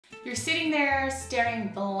You're sitting there staring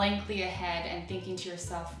blankly ahead and thinking to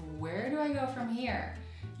yourself, where do I go from here?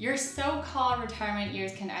 Your so-called retirement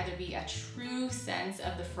years can either be a true sense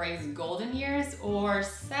of the phrase golden years or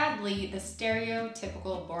sadly the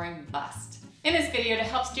stereotypical boring bust. In this video, to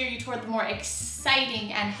help steer you toward the more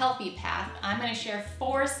exciting and healthy path, I'm going to share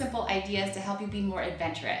 4 simple ideas to help you be more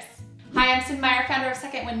adventurous. Hi, I'm Cyn Meyer, founder of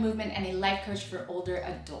Second Wind Movement and a life coach for older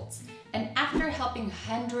adults. And after helping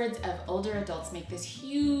hundreds of older adults make this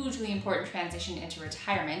hugely important transition into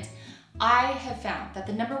retirement, I have found that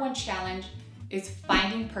the #1 challenge is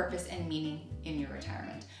finding purpose and meaning in your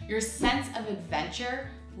retirement. Your sense of adventure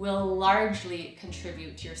will largely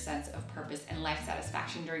contribute to your sense of purpose and life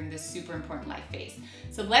satisfaction during this super important life phase.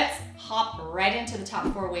 So let's hop right into the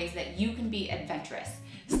top 4 ways that you can be adventurous.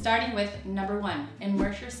 Starting with #1,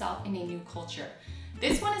 immerse yourself in a new culture.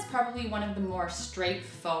 This one is probably one of the more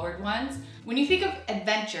straightforward ones. When you think of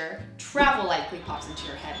adventure, travel likely pops into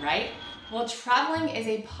your head, right? Well, traveling is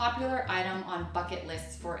a popular item on bucket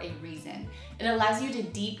lists for a reason. It allows you to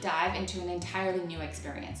deep dive into an entirely new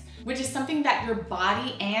experience, which is something that your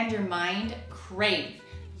body and your mind crave.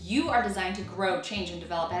 You are designed to grow, change, and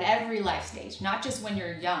develop at every life stage, not just when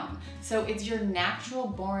you're young. So it's your natural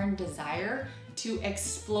born desire to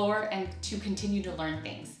explore and to continue to learn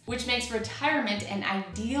things, which makes retirement an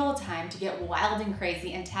ideal time to get wild and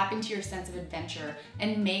crazy and tap into your sense of adventure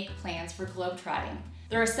and make plans for globetrotting.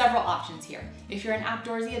 There are several options here. If you're an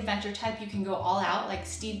outdoorsy adventure type, you can go all out like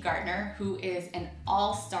Steve Gartner, who is an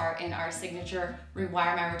all-star in our signature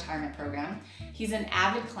Rewire My Retirement program. He's an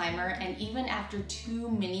avid climber, and even after 2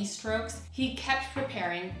 mini strokes, he kept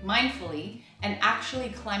preparing mindfully and actually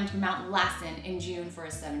climbed Mount Lassen in June for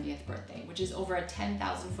his 70th birthday, which is over a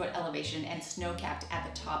 10,000-foot elevation and snow-capped at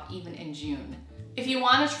the top even in June. If you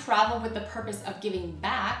want to travel with the purpose of giving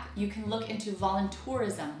back, you can look into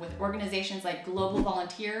voluntourism with organizations like Global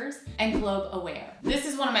Volunteers and Globe Aware. This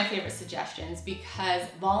is one of my favorite suggestions because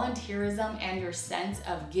volunteerism and your sense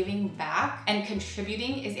of giving back and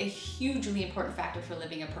contributing is a hugely important factor for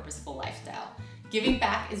living a purposeful lifestyle. Giving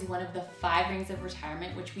back is one of the 5 rings of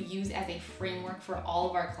retirement, which we use as a framework for all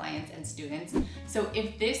of our clients and students. So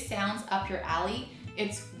if this sounds up your alley,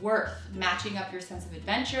 it's worth matching up your sense of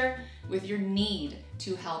adventure with your need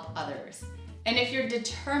to help others. And if you're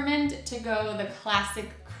determined to go the classic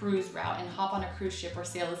cruise route and hop on a cruise ship or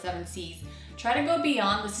sail the 7 seas, try to go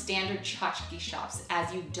beyond the standard tchotchke shops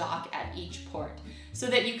as you dock at each port so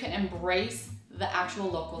that you can embrace the actual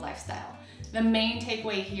local lifestyle. The main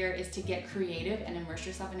takeaway here is to get creative and immerse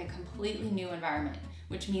yourself in a completely new environment,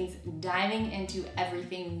 which means diving into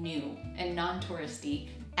everything new and non-touristy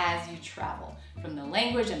as you travel, from the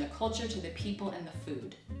language and the culture to the people and the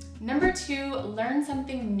food. #2, learn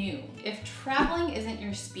something new. If traveling isn't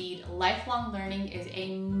your speed, lifelong learning is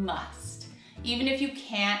a must. Even if you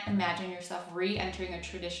can't imagine yourself re-entering a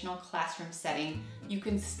traditional classroom setting, you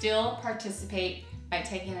can still participate by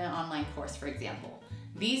taking an online course, for example.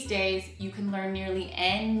 These days, you can learn nearly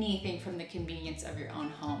anything from the convenience of your own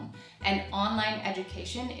home, and online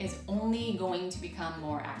education is only going to become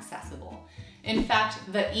more accessible. In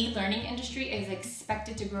fact, the e-learning industry is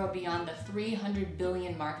expected to grow beyond the 300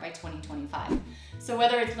 billion mark by 2025. So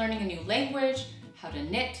whether it's learning a new language, how to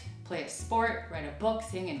knit, play a sport, write a book,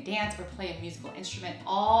 sing and dance, or play a musical instrument,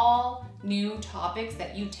 all new topics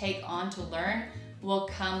that you take on to learn will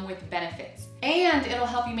come with benefits. And it'll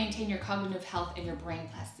help you maintain your cognitive health and your brain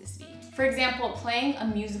plasticity. For example, playing a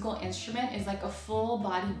musical instrument is like a full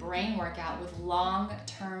body brain workout with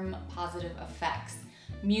long-term positive effects.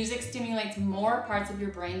 Music stimulates more parts of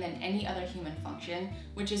your brain than any other human function,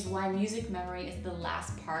 which is why music memory is the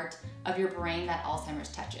last part of your brain that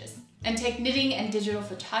Alzheimer's touches. And take knitting and digital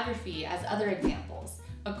photography as other examples.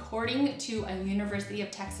 According to a University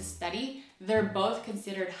of Texas study, they're both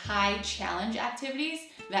considered high challenge activities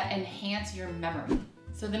that enhance your memory.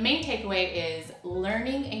 So the main takeaway is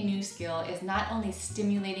learning a new skill is not only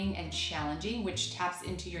stimulating and challenging, which taps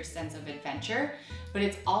into your sense of adventure, but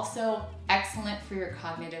it's also excellent for your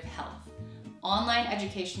cognitive health. Online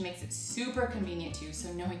education makes it super convenient too,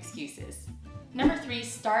 so no excuses. #3,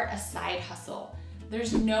 start a side hustle.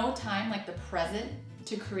 There's no time like the present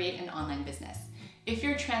to create an online business. If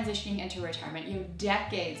you're transitioning into retirement, you have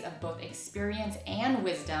decades of both experience and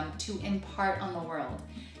wisdom to impart on the world.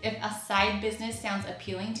 If a side business sounds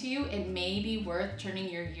appealing to you, it may be worth turning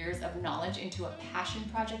your years of knowledge into a passion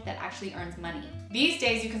project that actually earns money. These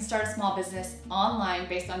days, you can start a small business online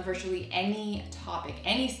based on virtually any topic,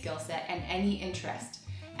 any skill set, and any interest.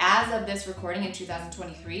 As of this recording in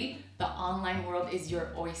 2023, the online world is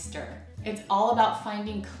your oyster. It's all about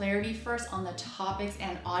finding clarity first on the topics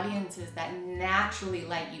and audiences that naturally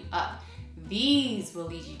light you up. These will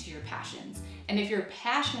lead you to your passions. And if you're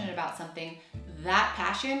passionate about something, that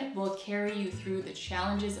passion will carry you through the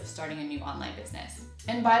challenges of starting a new online business.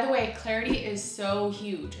 And by the way, clarity is so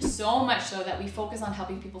huge, so much so that we focus on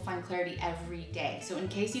helping people find clarity every day. So in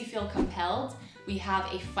case you feel compelled, we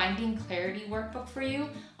have a Finding Clarity workbook for you.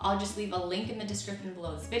 I'll just leave a link in the description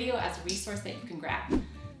below this video as a resource that you can grab.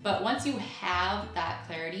 But once you have that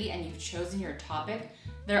clarity and you've chosen your topic,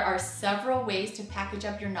 there are several ways to package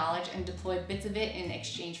up your knowledge and deploy bits of it in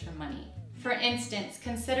exchange for money. For instance,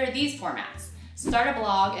 consider these formats. Start a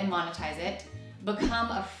blog and monetize it, become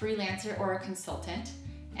a freelancer or a consultant,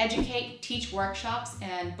 educate, teach workshops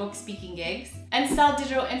and book speaking gigs, and sell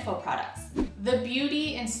digital info products. The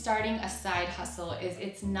beauty in starting a side hustle is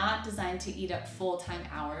it's not designed to eat up full-time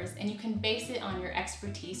hours, and you can base it on your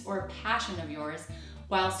expertise or a passion of yours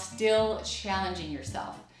while still challenging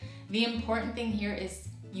yourself. The important thing here is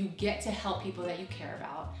you get to help people that you care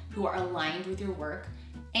about, who are aligned with your work,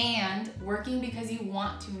 and working because you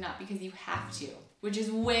want to, not because you have to, which is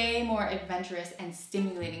way more adventurous and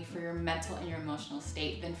stimulating for your mental and your emotional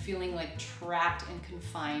state than feeling like trapped and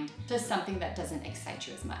confined to something that doesn't excite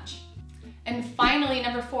you as much. And finally,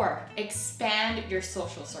 number 4, expand your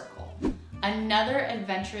social circle. Another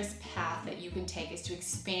adventurous path that you can take is to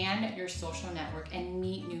expand your social network and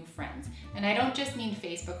meet new friends. And I don't just mean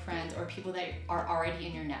Facebook friends or people that are already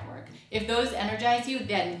in your network. If those energize you,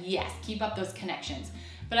 then yes, keep up those connections.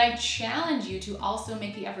 But I challenge you to also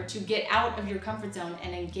make the effort to get out of your comfort zone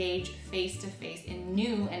and engage face-to-face in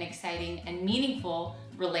new and exciting and meaningful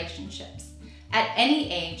relationships. At any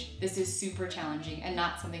age, this is super challenging and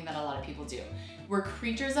not something that a lot of people do. We're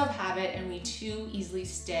creatures of habit and we too easily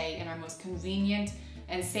stay in our most convenient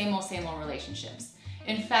and same old relationships.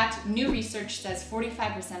 In fact, new research says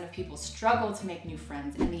 45% of people struggle to make new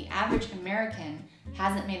friends, and the average American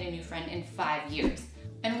hasn't made a new friend in 5 years.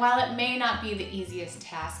 And while it may not be the easiest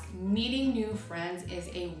task, meeting new friends is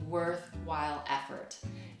a worthwhile effort.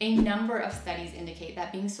 A number of studies indicate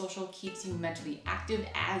that being social keeps you mentally active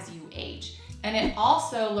as you age. And it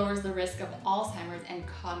also lowers the risk of Alzheimer's and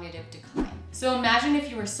cognitive decline. So imagine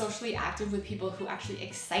if you were socially active with people who actually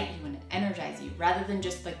excite you and energize you, rather than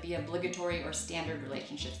just like the obligatory or standard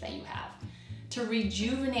relationships that you have. To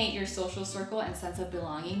rejuvenate your social circle and sense of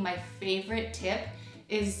belonging, my favorite tip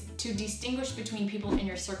is to distinguish between people in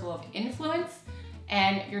your circle of influence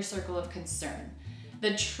and your circle of concern.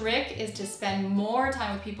 The trick is to spend more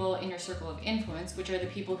time with people in your circle of influence, which are the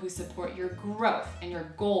people who support your growth and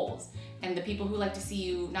your goals, and the people who like to see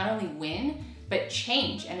you not only win, but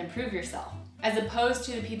change and improve yourself, as opposed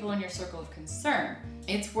to the people in your circle of concern.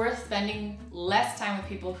 It's worth spending less time with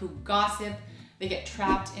people who gossip, they get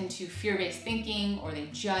trapped into fear-based thinking, or they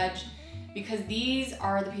judge, because these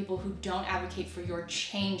are the people who don't advocate for your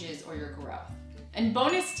changes or your growth. And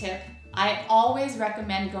bonus tip, I always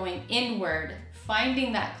recommend going inward,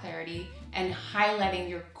 finding that clarity, and highlighting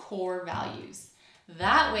your core values.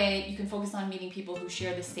 That way, you can focus on meeting people who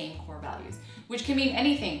share the same core values, which can mean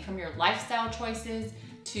anything from your lifestyle choices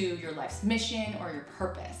to your life's mission or your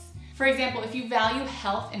purpose. For example, if you value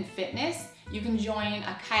health and fitness, you can join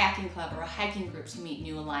a kayaking club or a hiking group to meet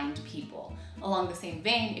new aligned people. Along the same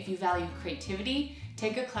vein, if you value creativity,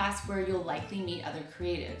 take a class where you'll likely meet other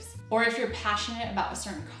creatives. Or if you're passionate about a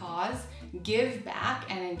certain cause, give back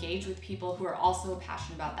and engage with people who are also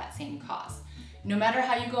passionate about that same cause. No matter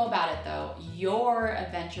how you go about it though, your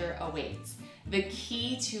adventure awaits. The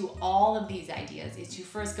key to all of these ideas is to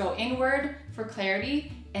first go inward for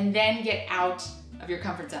clarity and then get out of your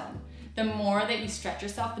comfort zone. The more that you stretch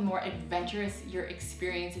yourself, the more adventurous your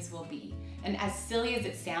experiences will be. And as silly as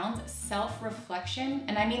it sounds, self-reflection,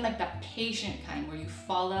 and I mean like the patient kind where you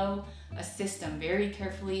follow a system very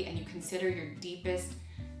carefully and you consider your deepest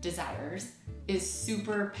desires, is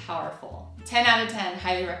super powerful. 10 out of 10,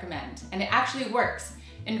 highly recommend. And it actually works.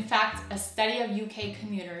 In fact, a study of UK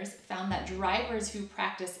commuters found that drivers who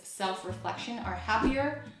practice self-reflection are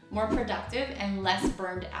happier, more productive, and less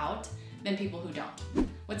burned out than people who don't.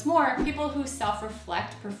 What's more, people who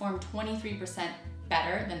self-reflect perform 23%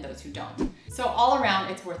 better than those who don't. So all around,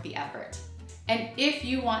 it's worth the effort. And if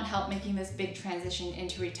you want help making this big transition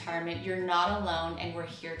into retirement, you're not alone and we're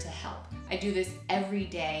here to help. I do this every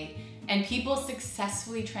day, and people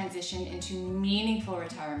successfully transition into meaningful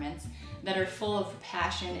retirements that are full of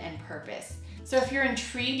passion and purpose. So if you're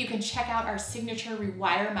intrigued, you can check out our signature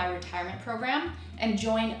Rewire My Retirement program and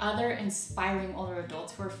join other inspiring older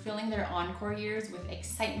adults who are filling their encore years with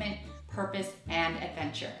excitement, purpose, and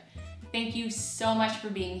adventure. Thank you so much for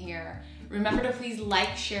being here. Remember to please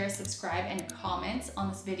like, share, subscribe, and comment on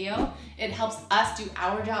this video. It helps us do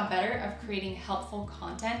our job better of creating helpful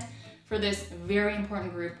content for this very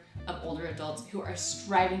important group of older adults who are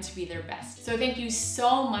striving to be their best. So thank you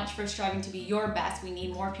so much for striving to be your best. We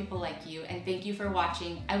need more people like you, and thank you for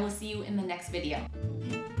watching. I will see you in the next video.